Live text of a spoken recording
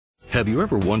Have you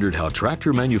ever wondered how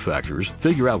tractor manufacturers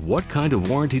figure out what kind of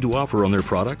warranty to offer on their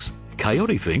products?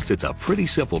 KIOTI thinks it's a pretty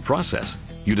simple process.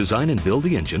 You design and build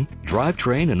the engine,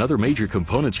 drivetrain, and other major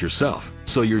components yourself,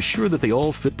 so you're sure that they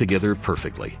all fit together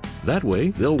perfectly. That way,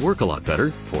 they'll work a lot better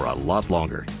for a lot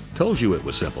longer. Told you it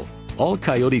was simple. All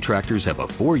KIOTI tractors have a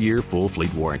 4-year full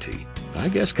fleet warranty. I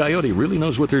guess KIOTI really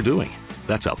knows what they're doing.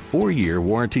 That's a 4-year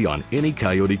warranty on any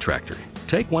KIOTI tractor.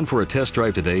 Take one for a test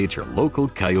drive today at your local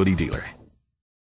KIOTI dealer.